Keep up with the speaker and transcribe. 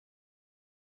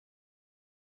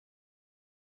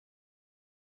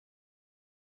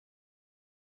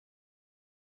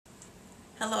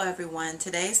Hello everyone.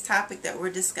 Today's topic that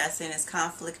we're discussing is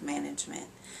conflict management.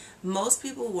 Most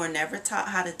people were never taught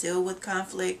how to deal with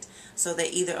conflict, so they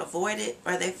either avoid it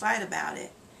or they fight about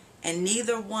it. And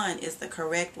neither one is the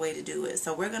correct way to do it.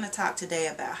 So we're going to talk today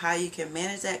about how you can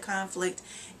manage that conflict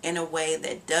in a way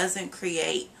that doesn't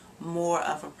create more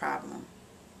of a problem.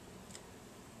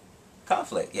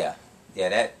 Conflict, yeah.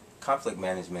 That conflict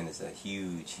management is a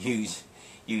huge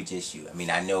issue. I mean,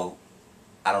 I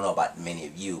don't know about many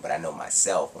of you, but I know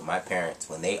myself, when my parents,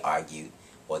 when they argued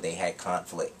or they had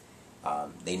conflict,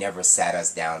 they never sat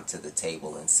us down to the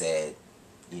table and said,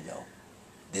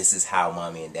 this is how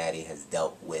mommy and daddy has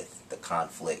dealt with the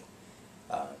conflict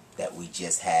that we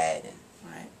just had, and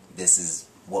Right. this is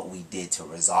what we did to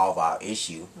resolve our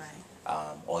issue.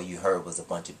 Right. All you heard was a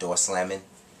bunch of door slamming,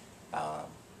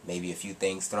 maybe a few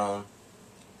things thrown,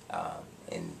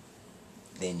 and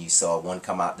then you saw one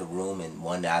come out the room and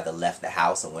one either left the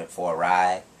house and went for a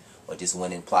ride or just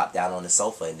went and plopped down on the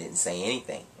sofa and didn't say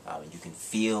anything. You can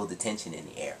feel the tension in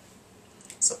the air.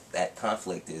 So that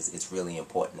conflict it's really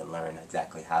important to learn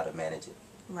exactly how to manage it.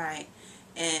 Right.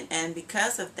 And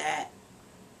because of that,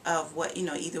 of what,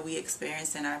 either we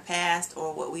experienced in our past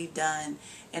or what we've done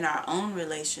in our own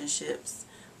relationships,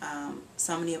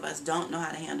 so many of us don't know how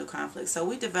to handle conflict. So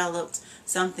we developed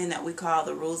something that we call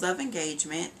the rules of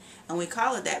engagement, and we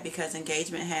call it that because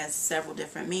engagement has several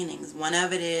different meanings. One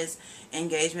of it is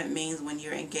engagement means when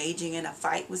you're engaging in a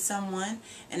fight with someone,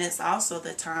 and it's also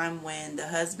the time when the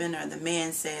husband or the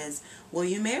man says, "Will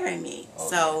you marry me?" Oh,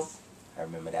 So yes. I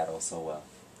remember that all so well.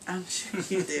 I'm sure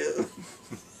you do.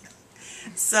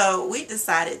 So we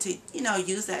decided to,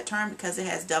 use that term because it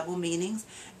has double meanings,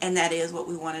 and that is what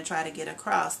we want to try to get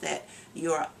across, that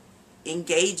you're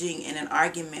engaging in an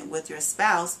argument with your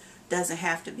spouse doesn't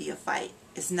have to be a fight.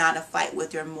 It's not a fight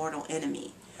with your mortal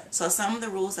enemy. So some of the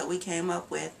rules that we came up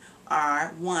with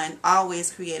are, one,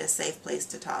 always create a safe place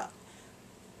to talk.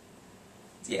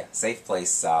 Yeah, safe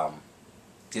place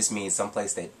just means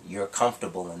someplace that you're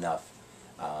comfortable enough,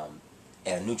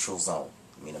 in a neutral zone.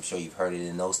 I mean, I'm sure you've heard it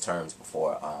in those terms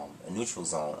before. A neutral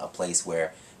zone, a place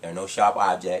where there are no sharp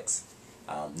objects,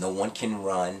 no one can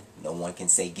run, no one can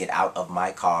say get out of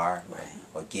my car, Right.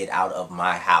 or get out of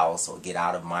my house, or get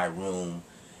out of my room.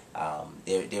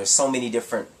 There's so many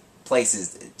different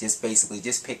places. Just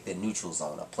pick the neutral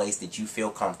zone, a place that you feel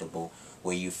comfortable,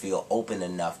 where you feel open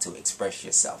enough to express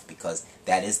yourself, because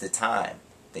that is the time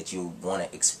that you want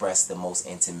to express the most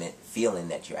intimate feeling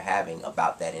that you're having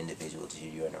about that individual that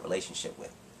you're in a relationship with.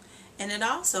 And it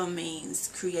also means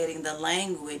creating the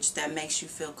language that makes you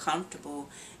feel comfortable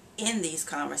in these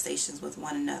conversations with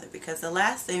one another, because the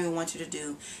last thing we want you to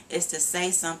do is to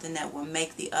say something that will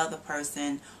make the other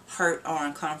person hurt or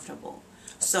uncomfortable.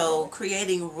 So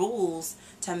creating rules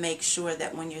to make sure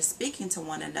that when you're speaking to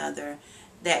one another,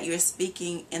 that you're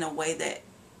speaking in a way that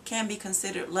can be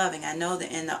considered loving. I know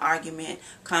that in the argument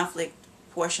conflict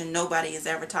portion, nobody has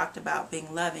ever talked about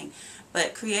being loving,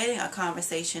 but creating a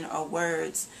conversation or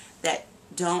words that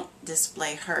don't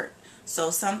display hurt. So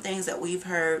some things that we've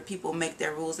heard people make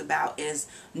their rules about is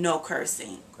no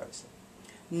cursing,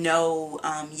 no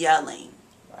yelling,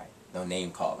 Right. No name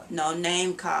calling. no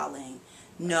name calling,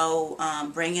 no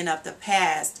bringing up the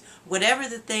past. Whatever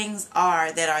the things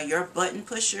are that are your button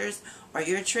pushers or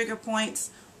your trigger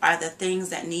points are the things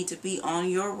that need to be on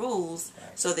your rules,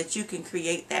 Right. so that you can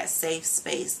create that safe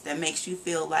space that makes you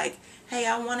feel like, hey,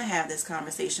 I want to have this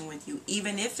conversation with you,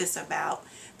 even if it's about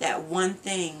that one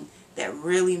thing that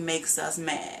really makes us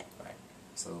mad. Right.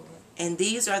 Absolutely. And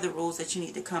these are the rules that you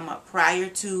need to come up prior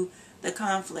to the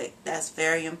conflict. That's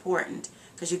very important,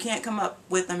 because you can't come up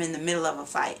with them in the middle of a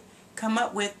fight. Come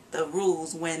up with the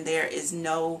rules when there is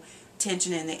no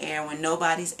tension in the air, when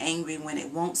nobody's angry, when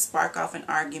it won't spark off an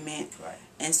argument, Right.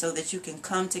 and so that you can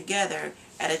come together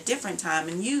at a different time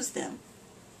and use them.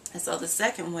 And so the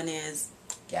second one is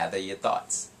Gather your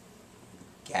thoughts.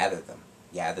 Gather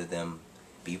them.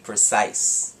 Be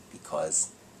precise,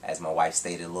 because as my wife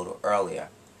stated a little earlier,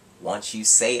 once you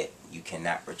say it, you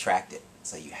cannot retract it.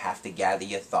 So you have to gather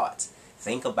your thoughts.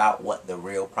 Think about what the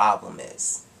real problem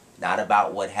is. Not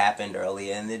about what happened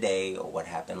earlier in the day, or what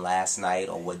happened last night,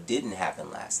 or what didn't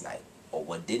happen last night, or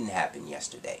what didn't happen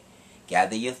yesterday.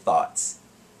 Gather your thoughts.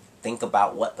 Think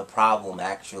about what the problem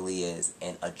actually is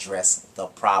and address the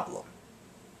problem.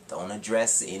 Don't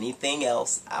address anything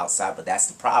else outside, but that's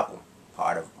the problem.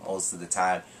 Part of most of the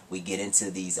time we get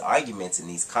into these arguments and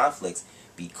these conflicts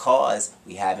because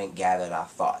we haven't gathered our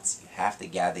thoughts. You have to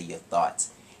gather your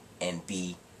thoughts and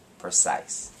be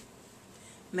precise.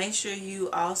 make sure you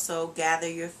also gather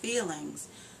your feelings,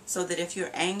 so that if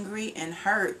you're angry and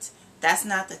hurt, that's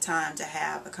not the time to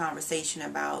have a conversation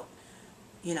about,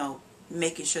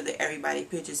 making sure that everybody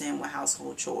pitches in with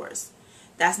household chores.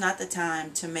 That's not the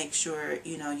time to make sure,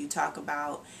 you talk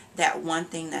about that one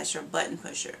thing that's your button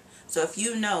pusher. So if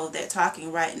you know that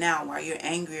talking right now while you're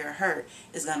angry or hurt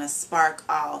is going to spark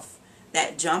off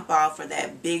that jump off or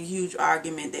that big huge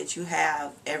argument that you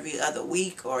have every other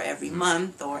week or every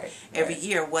month or every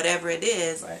year, whatever it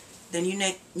is, then you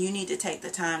need to take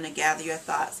the time to gather your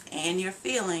thoughts and your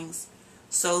feelings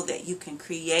so that you can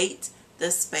create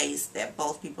the space that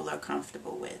both people are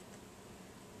comfortable with.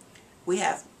 We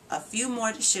have a few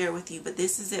more to share with you, but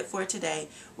this is it for today.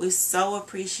 We so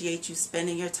appreciate you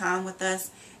spending your time with us.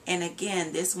 And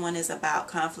again, this one is about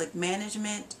conflict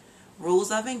management,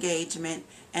 rules of engagement,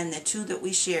 and the two that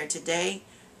we share today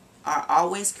are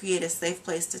always create a safe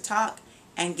place to talk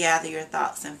and gather your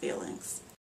thoughts and feelings.